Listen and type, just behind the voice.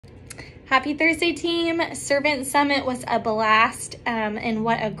Happy Thursday, team. Servant Summit was a blast, and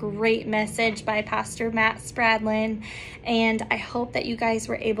what a great message by Pastor Matt Spradlin. And I hope that you guys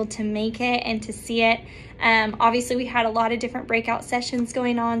were able to make it and to see it. Obviously, we had a lot of different breakout sessions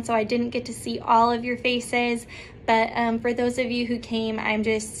going on, so I didn't get to see all of your faces. But for those of you who came, I'm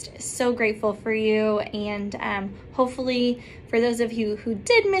just so grateful for you. And hopefully, for those of you who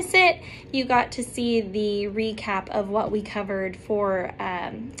did miss it, you got to see the recap of what we covered for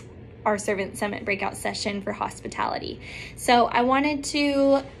our Servant Summit breakout session for hospitality. So I wanted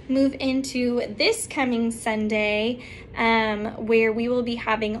to move into this coming Sunday where we will be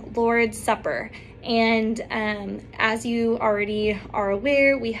having Lord's Supper. And as you already are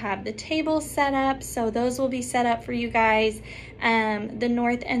aware, we have the table set up. So those will be set up for you guys. The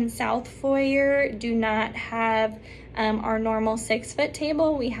north and south foyer do not have our normal 6-foot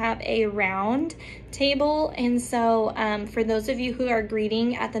table. We have a round table. And so for those of you who are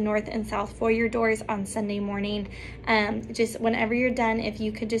greeting at the north and south foyer doors on Sunday morning, just whenever you're done, if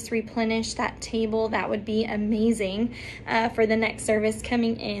you could just replenish that table, that would be amazing for the next service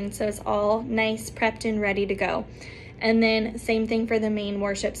coming in. So it's all nice, prepped, and ready to go. And then same thing for the main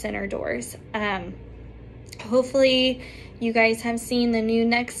worship center doors. Hopefully you guys have seen the new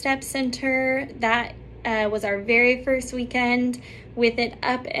Next Step Center. That was our very first weekend with it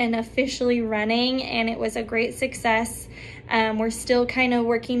up and officially running, and it was a great success. We're still kind of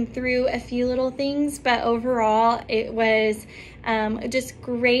working through a few little things, but overall it was just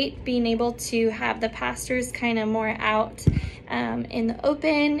great being able to have the pastors kind of more out in the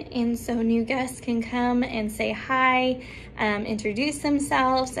open, and so new guests can come and say hi, introduce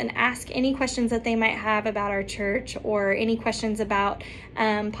themselves, and ask any questions that they might have about our church or any questions about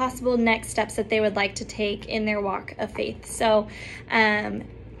possible next steps that they would like to take in their walk of faith. So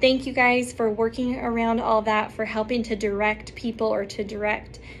thank you guys for working around all that, for helping to direct people or to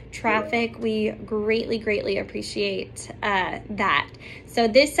direct traffic. We greatly, greatly appreciate that. So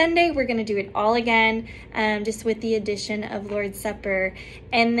this Sunday, we're going to do it all again, just with the addition of Lord's Supper.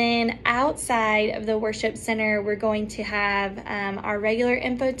 And then outside of the worship center, we're going to have our regular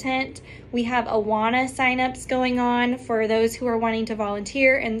info tent. We have Awana signups going on for those who are wanting to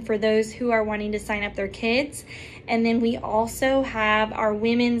volunteer and for those who are wanting to sign up their kids. And then we also have our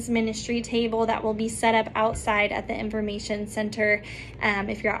women's ministry table that will be set up outside at the information center.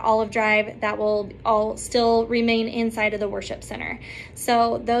 If you're at Olive Drive, that will all still remain inside of the worship center.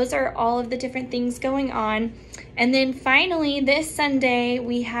 So those are all of the different things going on. And then finally, this Sunday,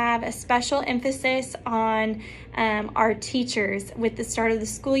 we have a special emphasis on our teachers. With the start of the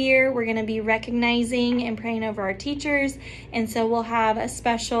school year, we're going to be recognizing and praying over our teachers. And so we'll have a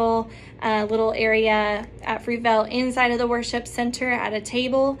special little area at Fruitvale inside of the worship center at a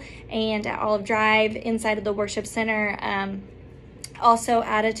table, and at Olive Drive inside of the worship center also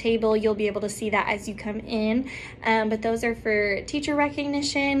at a table. You'll be able to see that as you come in, but those are for teacher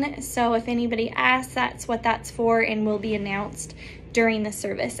recognition. So if anybody asks, that's what that's for, and will be announced during the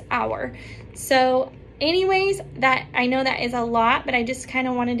service hour. So anyways, that I know that is a lot, but I just kind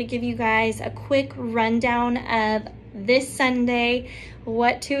of wanted to give you guys a quick rundown of this Sunday,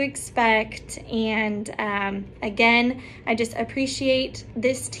 what to expect. And again, I just appreciate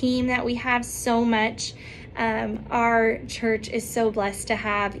this team that we have so much. Our church is so blessed to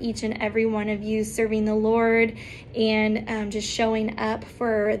have each and every one of you serving the Lord and just showing up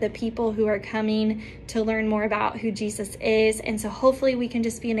for the people who are coming to learn more about who Jesus is. And so hopefully we can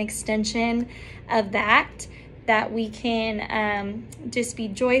just be an extension of that we can just be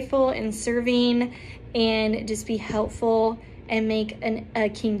joyful in serving and just be helpful and make a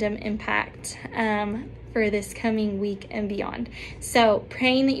kingdom impact for this coming week and beyond. So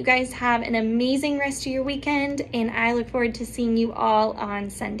praying that you guys have an amazing rest of your weekend, and I look forward to seeing you all on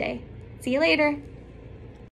Sunday. See you later.